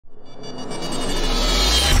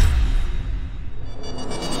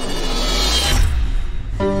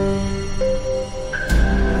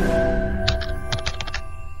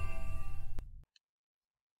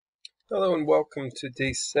and welcome to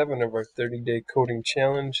day 7 of our 30-day coding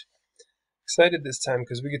challenge. Excited this time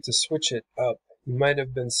because we get to switch it up. You might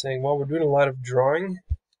have been saying, well, we're doing a lot of drawing.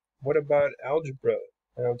 What about algebra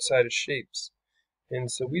outside of shapes?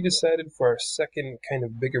 And so we decided for our second kind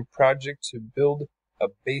of bigger project to build a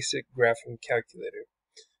basic graphing calculator.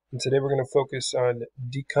 And today we're going to focus on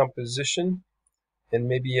decomposition and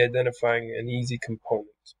maybe identifying an easy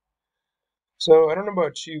component. So I don't know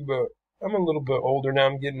about you, but I'm a little bit older now.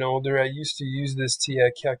 I'm getting older. I used to use this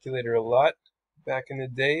TI calculator a lot back in the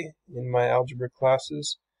day in my algebra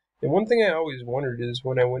classes. And one thing I always wondered is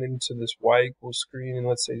when I went into this y equals screen and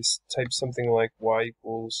let's say type something like y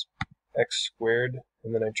equals x squared,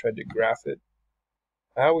 and then I tried to graph it,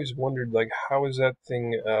 I always wondered, like, how is that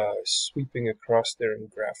thing sweeping across there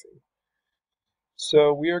and graphing?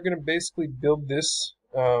 So we are going to basically build this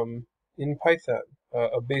in Python,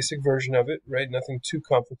 a basic version of it, right? Nothing too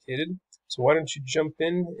complicated. So why don't you jump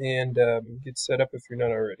in and get set up if you're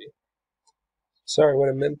not already. Sorry, what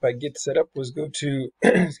I meant by get set up was go to,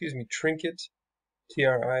 excuse me, Trinket,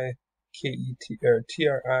 T-R-I-K-E-T, or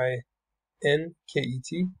T-R-I-N-K-E-T,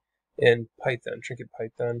 and Python, Trinket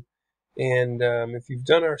Python. And if you've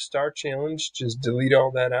done our star challenge, just delete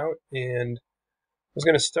all that out. And I was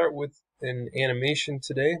going to start with an animation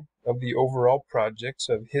today of the overall project.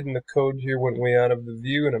 So I've hidden the code here, went way out of the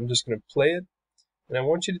view, and I'm just going to play it. And I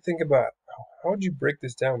want you to think about how would you break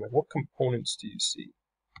this down? Like, what components do you see?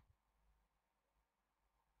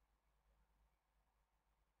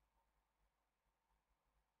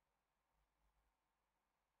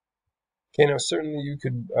 Okay, now certainly you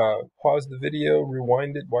could pause the video,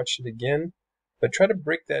 rewind it, watch it again, but try to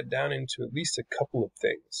break that down into at least a couple of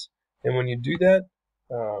things. And when you do that,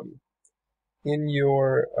 in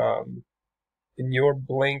your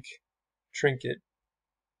blank Trinket,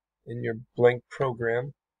 in your blank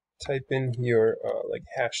program, type in here like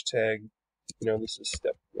hashtag, this is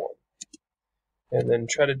step 1. And then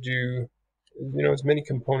try to do, as many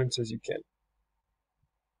components as you can.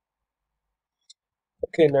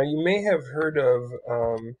 Okay, now you may have heard of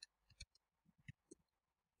a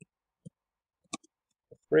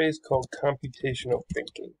phrase called computational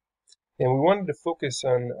thinking. And we wanted to focus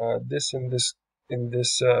on this in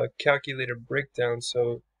this calculator breakdown.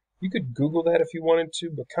 So you could Google that if you wanted to,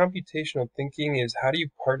 but computational thinking is how do you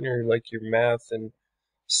partner like your math and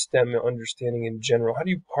STEM understanding in general? How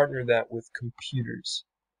do you partner that with computers?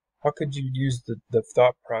 How could you use the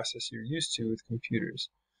thought process you're used to with computers?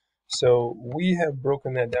 So we have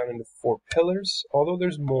broken that down into 4 pillars, although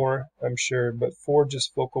there's more, I'm sure, but 4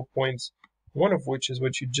 just focal points, one of which is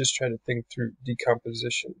what you just try to think through,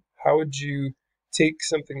 decomposition. How would you take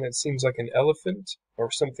something that seems like an elephant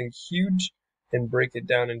or something huge and break it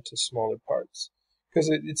down into smaller parts? Because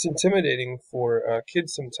it's intimidating for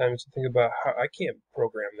kids sometimes to think about how I can't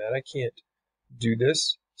program that, I can't do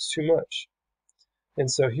this, it's too much. And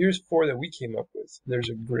so here's 4 that we came up with. There's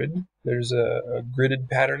a grid. There's a gridded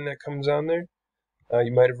pattern that comes on there.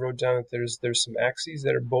 You might have wrote down that there's some axes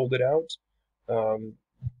that are bolded out.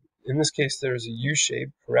 In this case, there's a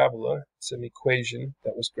U-shaped parabola. It's an equation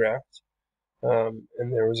that was graphed.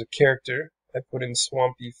 And there was a character. I put in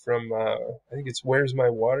Swampy from, I think it's Where's My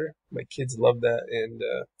Water? My kids love that, and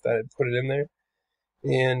thought I'd put it in there.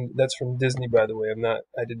 And that's from Disney, by the way.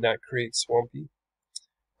 I did not create Swampy.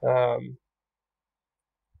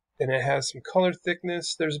 And it has some color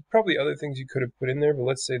thickness. There's probably other things you could have put in there, but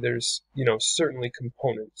let's say there's, certainly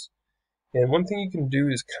components. And one thing you can do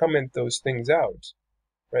is comment those things out,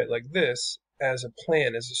 right, like this, as a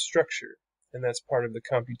plan, as a structure. And that's part of the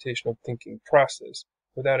computational thinking process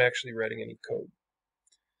without actually writing any code.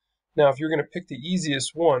 Now, if you're going to pick the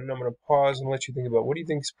easiest one, I'm going to pause and let you think about what do you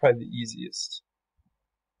think is probably the easiest?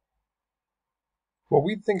 Well,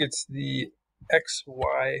 we think it's the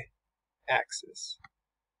XY axis.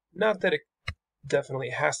 Not that it definitely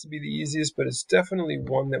has to be the easiest, but it's definitely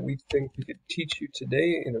one that we think we could teach you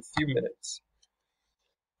today in a few minutes.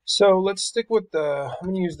 So let's stick with I'm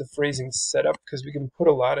going to use the phrasing setup because we can put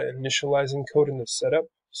a lot of initializing code in the setup.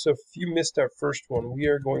 So if you missed our first one, we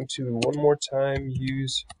are going to one more time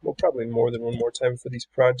use, well, probably more than one more time for these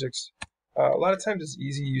projects. A lot of times it's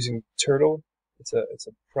easy using Turtle. It's a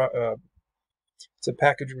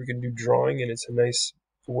package where we can do drawing, and it's a nice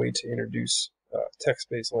way to introduce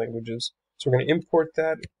text-based languages. So we're going to import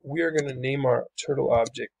that. We are going to name our turtle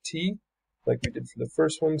object T, like we did for the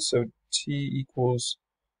first one. So T equals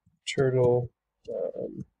turtle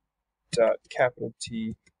dot capital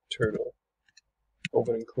T turtle,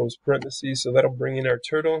 open and close parentheses. So that'll bring in our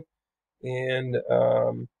turtle. And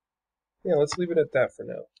yeah, let's leave it at that for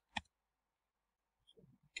now.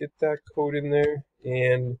 Get that code in there,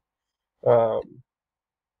 and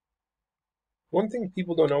One thing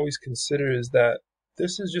people don't always consider is that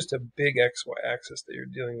this is just a big XY axis that you're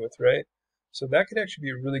dealing with, right? So that could actually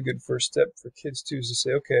be a really good first step for kids too, is to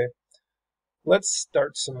say, okay, let's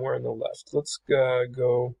start somewhere on the left. Let's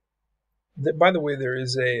go. By the way, there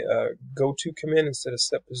is a go-to command instead of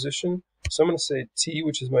set position. So I'm going to say t,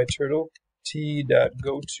 which is my turtle,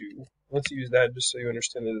 t.goto. Let's use that just so you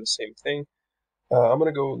understand they're the same thing. I'm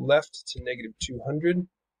going to go left to negative 200.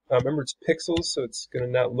 Remember, it's pixels, so it's going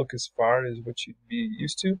to not look as far as what you'd be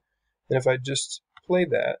used to. And if I just play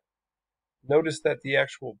that, notice that the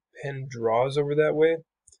actual pen draws over that way.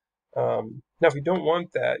 Now, if you don't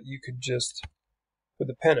want that, you could just put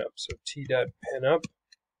the pen up. So t.pen up.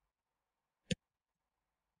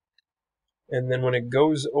 And then when it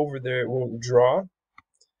goes over there, it won't draw.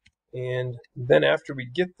 And then after we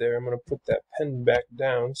get there, I'm going to put that pen back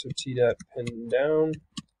down. So t.pen down.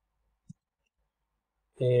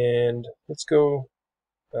 And let's go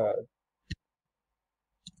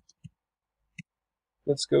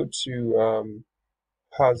to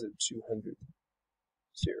positive 200,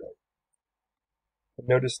 0.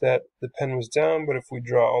 Notice that the pen was down, but if we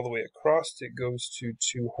draw all the way across, it goes to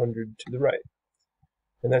 200 to the right.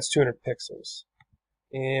 And that's 200 pixels.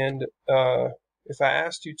 And if I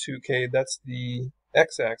asked you to, okay, that's the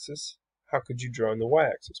x-axis, how could you draw on the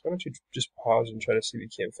y-axis? Why don't you just pause and try to see if you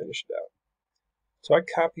can't finish it out? So I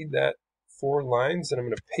copied that 4 lines, and I'm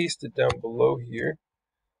going to paste it down below here.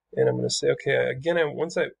 And I'm going to say, okay, again,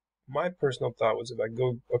 my personal thought was if I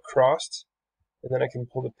go across, and then I can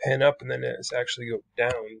pull the pen up, and then it's actually go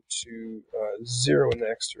down to 0 in the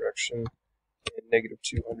x direction, and negative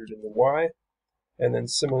 200 in the y. And then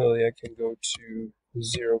similarly, I can go to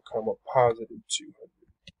 0, positive 200.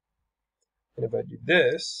 And if I do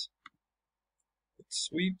this, it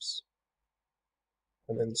sweeps,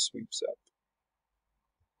 and then sweeps up.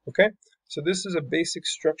 Okay, so this is a basic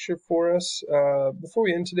structure for us. Before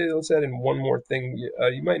we end today, let's add in one more thing.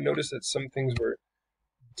 You might notice that some things were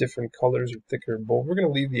different colors or thicker or bold. We're going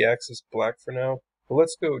to leave the axis black for now, but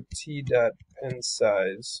let's go t.pen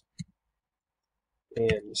size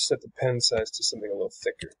and set the pen size to something a little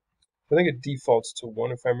thicker. I think it defaults to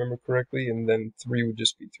 1 if I remember correctly, and then 3 would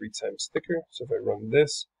just be 3 times thicker. So if I run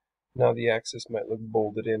this, now the axis might look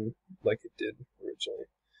bolded in like it did originally.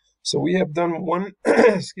 So we have done one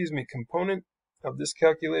component of this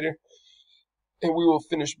calculator, and we will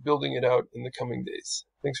finish building it out in the coming days.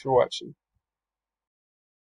 Thanks for watching.